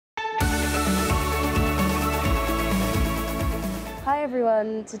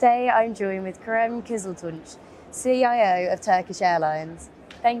everyone, today I'm joined with Kerem Kızıltunç, CIO of Turkish Airlines.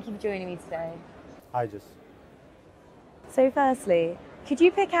 Thank you for joining me today. Hi, Jess. So firstly, could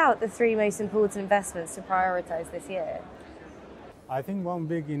you pick out the three most important investments to prioritise this year? I think one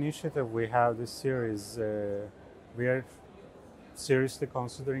big initiative we have this year is we are seriously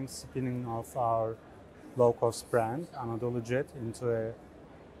considering spinning off our low-cost brand, Anadolu Jet, into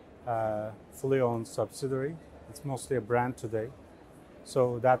a fully owned subsidiary. It's mostly a brand today.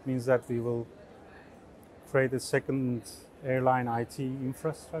 So that means that we will create a second airline IT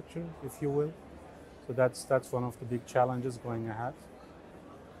infrastructure, if you will. So that's one of the big challenges going ahead.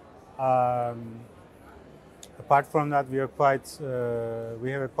 Apart from that, we have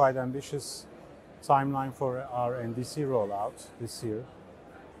a quite ambitious timeline for our NDC rollout this year.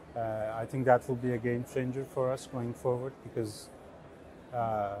 I think that will be a game changer for us going forward because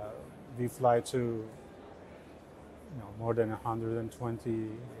we fly to more than 120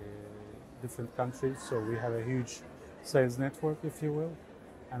 different countries, so we have a huge sales network, if you will,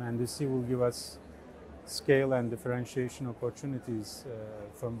 and NDC will give us scale and differentiation opportunities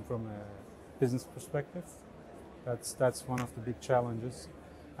from a business perspective. That's one of the big challenges,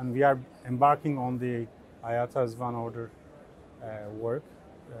 and we are embarking on the IATA's one order work,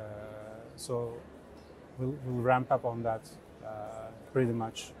 so we'll ramp up on that pretty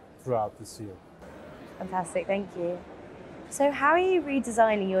much throughout this year. Fantastic, thank you. So how are you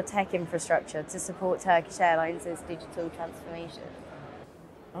redesigning your tech infrastructure to support Turkish Airlines' digital transformation?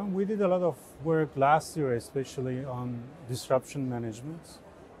 We did a lot of work last year, especially on disruption management,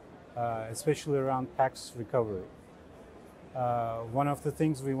 especially around tax recovery. One of the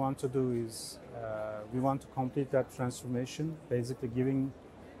things we want to do is we want to complete that transformation, basically giving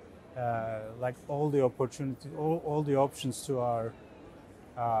like all the opportunities, all the options to our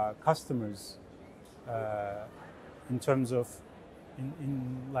customers in terms of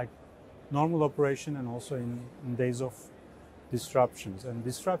in like normal operation and also in days of disruptions. And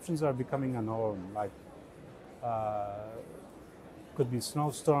disruptions are becoming a norm. Like could be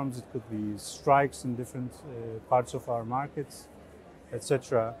snowstorms, it could be strikes in different parts of our markets,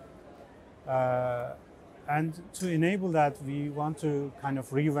 etc. And to enable that, we want to kind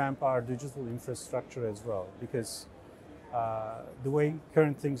of revamp our digital infrastructure as well, because the way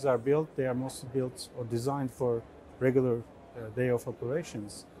current things are built, they are mostly built or designed for regular day of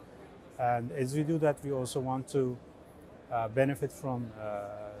operations. And as we do that, we also want to benefit from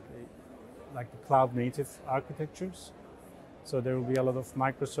the cloud native architectures. So there will be a lot of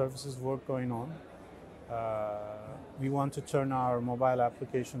microservices work going on. We want to turn our mobile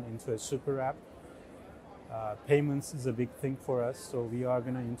application into a super app. Payments is a big thing for us, so we are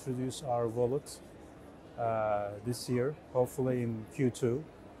going to introduce our wallet this year, hopefully in Q2,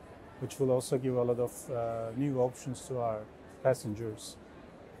 which will also give a lot of new options to our passengers.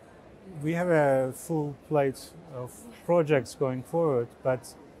 We have a full plate of projects going forward,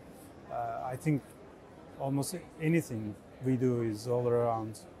 but I think almost anything we do is all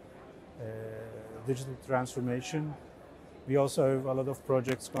around digital transformation. We also have a lot of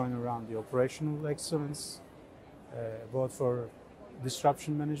projects going around the operational excellence, both for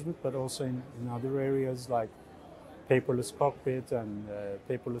disruption management, but also in other areas like paperless cockpit and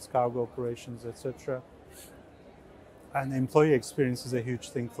paperless cargo operations, etc. And employee experience is a huge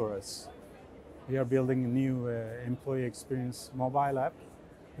thing for us. We are building a new employee experience mobile app.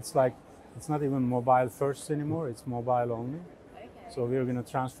 It's not even mobile first anymore, it's mobile only. Okay. So we are going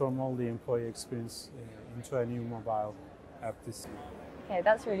to transform all the employee experience into a new mobile app this year. Okay,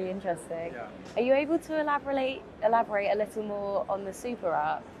 that's really interesting. Yeah. Are you able to elaborate a little more on the super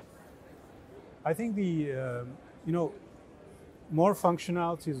app? I think the more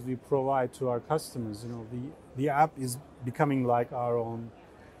functionalities we provide to our customers, the app is becoming like our own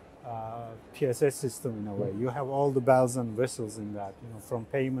PSS system in a way. You have all the bells and whistles in that, from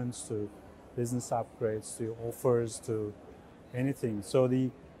payments to business upgrades to offers to anything. So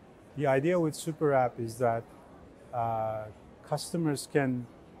the idea with super app is that customers can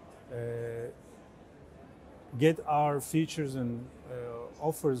get our features and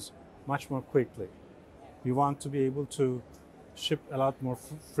offers much more quickly. We want to be able to ship a lot more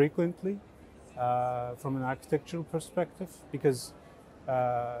frequently from an architectural perspective, because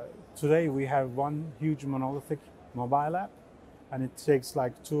today we have one huge monolithic mobile app and it takes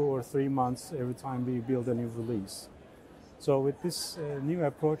like 2 or 3 months every time we build a new release. So with this new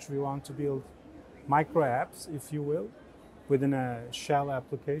approach, we want to build micro apps, if you will, within a shell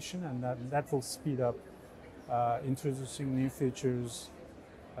application, and that will speed up introducing new features,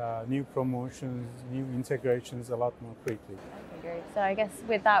 new promotions, new integrations a lot more quickly. Okay, great. So I guess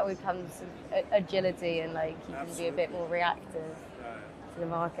with that would come some agility and you can be a bit more reactive. to the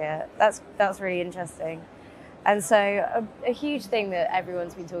market. That's really interesting. And so a huge thing that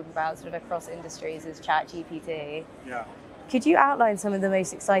everyone's been talking about sort of across industries is ChatGPT. Yeah. Could you outline some of the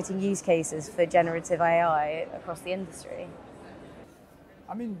most exciting use cases for generative AI across the industry?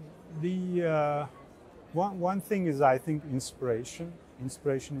 I mean, the one thing is, I think, inspiration.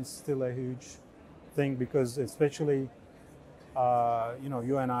 Inspiration is still a huge thing because, especially,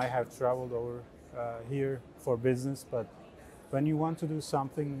 you and I have traveled over here for business, but when you want to do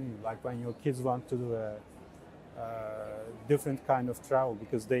something, like when your kids want to do a different kind of travel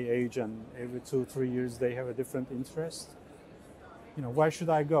because they age and every 2-3 years they have a different interest. Why should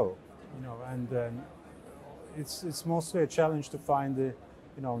I go? And it's mostly a challenge to find the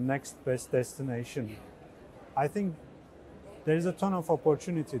next best destination. I think there is a ton of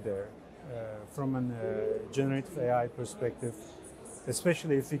opportunity there from a generative AI perspective,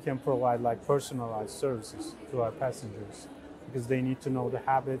 especially if we can provide like personalized services to our passengers because they need to know the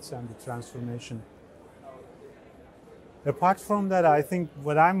habits and the transformation. Apart from that, I think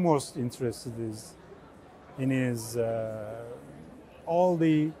what I'm most interested in is all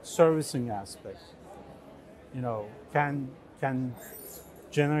the servicing aspects. Can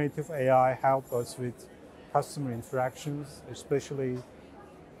generative AI help us with customer interactions, especially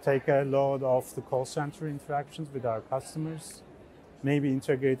take a load off the call center interactions with our customers, maybe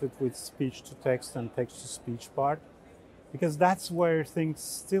integrated with speech to text and text to speech part, because that's where things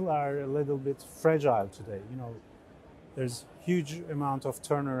still are a little bit fragile today. There's huge amount of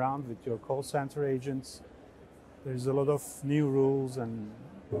turnaround with your call center agents. There's a lot of new rules and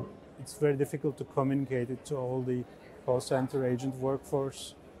it's very difficult to communicate it to all the call center agent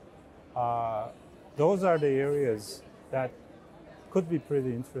workforce. Those are the areas that could be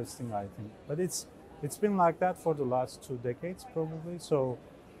pretty interesting, I think. But it's been like that for the last 2 decades probably. So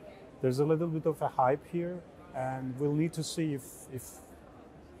there's a little bit of a hype here, and we'll need to see if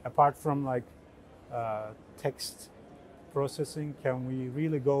apart from like text processing, can we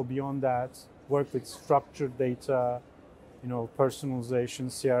really go beyond that, work with structured data, personalization,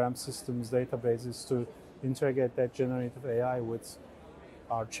 CRM systems, databases to integrate that generative AI with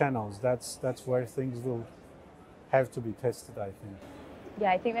our channels. That's where things will have to be tested, I think.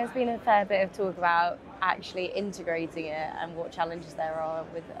 Yeah, I think there's been a fair bit of talk about actually integrating it and what challenges there are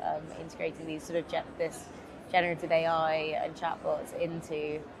with integrating these sort of this generative AI and chatbots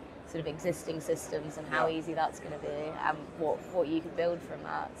into sort of existing systems and how easy that's going to be and what you can build from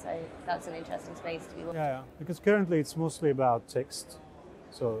that. So that's an interesting space to be looking at. Yeah, because currently it's mostly about text.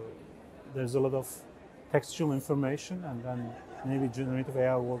 So there's a lot of textual information, and then maybe generative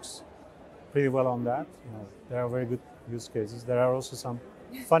AI works pretty well on that. There are very good use cases. There are also some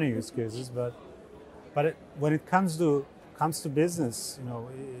funny use cases, but when it comes to business,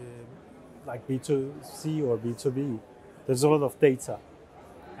 like B2C or B2B, there's a lot of data,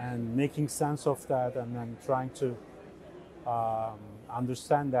 and making sense of that and then trying to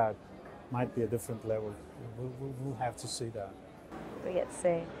understand that might be a different level. We'll have to see that. We get to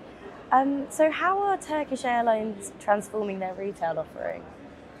see. So how are Turkish Airlines transforming their retail offering?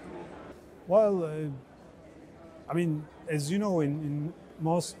 Well, I mean, as you know, in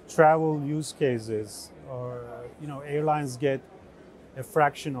most travel use cases, or airlines get a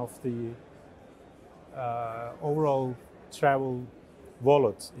fraction of the overall travel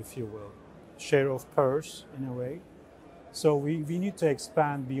wallet, if you will, share of purse in a way. So we need to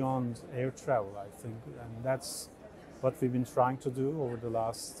expand beyond air travel, I think, and that's what we've been trying to do over the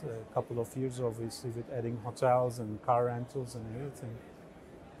last couple of years, obviously, with adding hotels and car rentals and everything.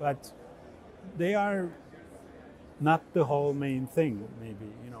 But they are not the whole main thing,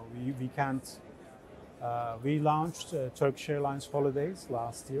 maybe. We can't. We launched Turkish Airlines Holidays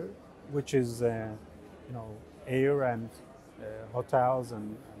last year, which is air and hotels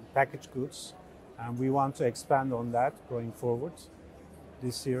and package goods, and we want to expand on that going forward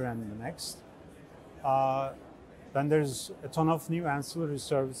this year and the next. Then there's a ton of new ancillary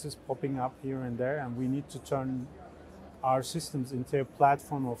services popping up here and there, and we need to turn our systems into a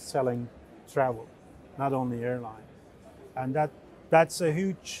platform of selling travel, not only airline. And that's a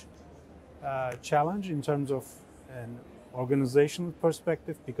huge challenge in terms of an organizational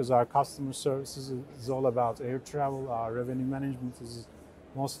perspective, because our customer services is all about air travel, our revenue management is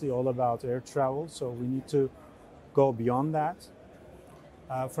mostly all about air travel, so we need to go beyond that.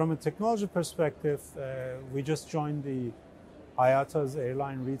 From a technology perspective, we just joined the IATA's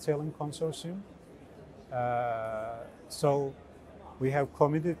Airline Retailing Consortium. So we have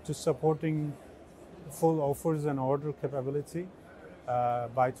committed to supporting full offers and order capability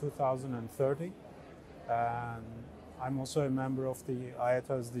by 2030. And I'm also a member of the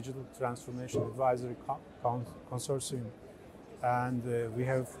IATA's Digital Transformation Advisory Consortium. and we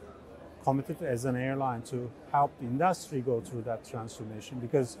have committed as an airline to help the industry go through that transformation,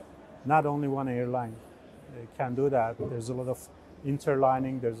 because not only one airline can do that. There's a lot of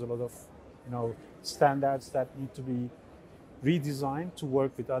interlining, there's a lot of standards that need to be redesigned to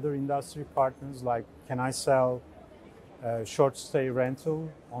work with other industry partners. Like, can I sell short stay rental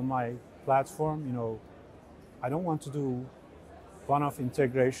on my platform? I don't want to do one-off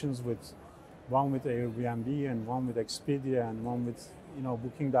integrations with one with Airbnb and one with Expedia and one with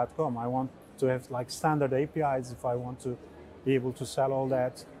Booking.com. I want to have like standard APIs if I want to be able to sell all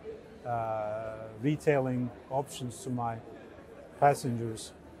that retailing options to my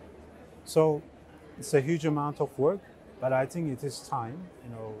passengers. So it's a huge amount of work, but I think it is time.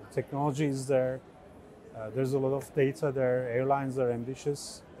 Technology is there. There's a lot of data there. Airlines are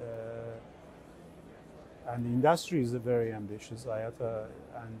ambitious, and the industry is very ambitious. IATA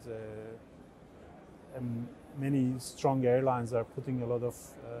and many strong airlines are putting a lot of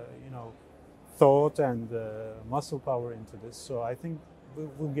thought and muscle power into this. So I think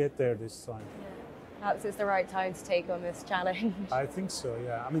we'll get there this time. Yeah. Perhaps it's the right time to take on this challenge. I think so,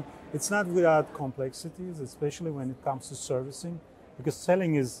 yeah. I mean, it's not without complexities, especially when it comes to servicing, because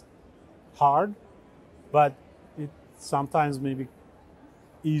selling is hard, but it sometimes may be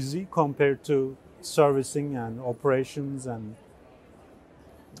easy compared to servicing and operations, and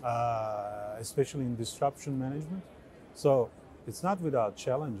especially in disruption management. So it's not without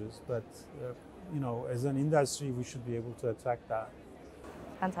challenges, but as an industry, we should be able to attack that.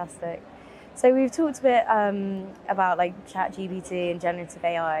 Fantastic. So we've talked a bit about like ChatGPT and generative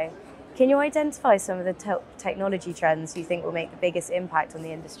AI. Can you identify some of the technology trends you think will make the biggest impact on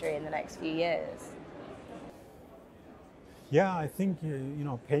the industry in the next few years? Yeah, I think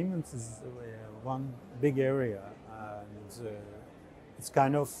payments is one big area, and it's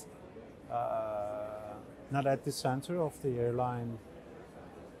kind of not at the center of the airline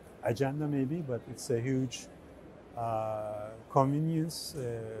agenda maybe, but it's a huge convenience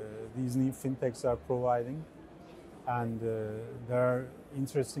these new fintechs are providing, and there are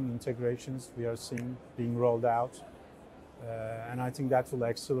interesting integrations we are seeing being rolled out, and I think that will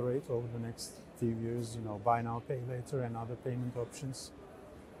accelerate over the next few years. Buy now, pay later, and other payment options.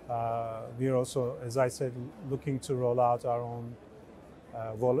 We are also, as I said, looking to roll out our own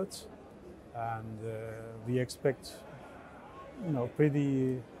wallet, and we expect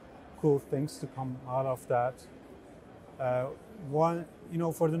pretty cool things to come out of that.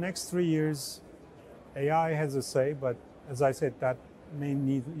 For the next 3 years, AI has a say, but as I said, that may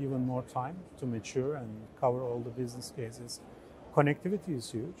need even more time to mature and cover all the business cases. Connectivity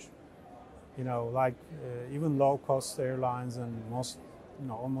is huge. Even low-cost airlines and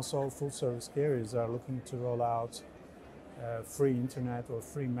almost all full-service carriers are looking to roll out free internet or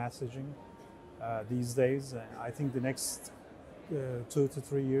free messaging these days. I think the next 2 to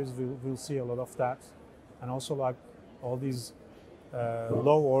 3 years we'll see a lot of that, and also all these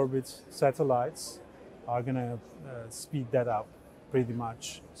low orbit satellites are going to speed that up pretty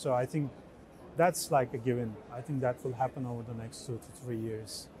much. So I think that's like a given. I think that will happen over the next 2 to 3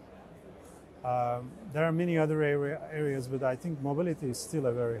 years. There are many other areas, but I think mobility is still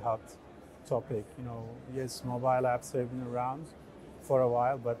a very hot topic. Yes, mobile apps have been around for a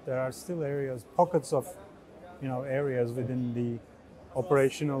while, but there are still pockets of areas within the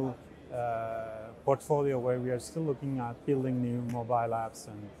operational portfolio where we are still looking at building new mobile apps,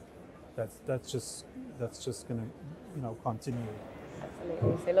 and that's just going to continue.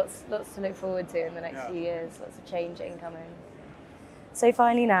 Absolutely. So lots to look forward to in the next few years. Lots of change incoming. So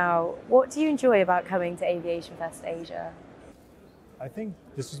finally, now, what do you enjoy about coming to Aviation Fest Asia? I think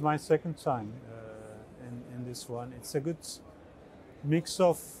this is my second time in this one. It's a good mix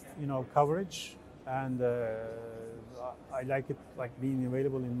of coverage, and I like it, like being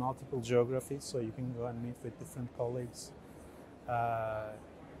available in multiple geographies, so you can go and meet with different colleagues.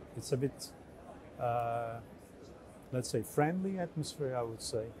 It's a bit, let's say, friendly atmosphere, I would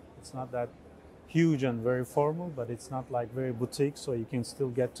say. It's not that huge and very formal, but it's not like very boutique, so you can still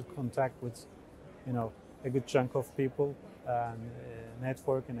get to contact with a good chunk of people and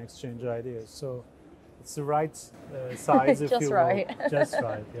network and exchange ideas. So it's the right size, if you will. Right. Just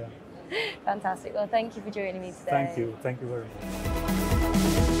right, yeah. Fantastic. Well, thank you for joining me today. Thank you very much.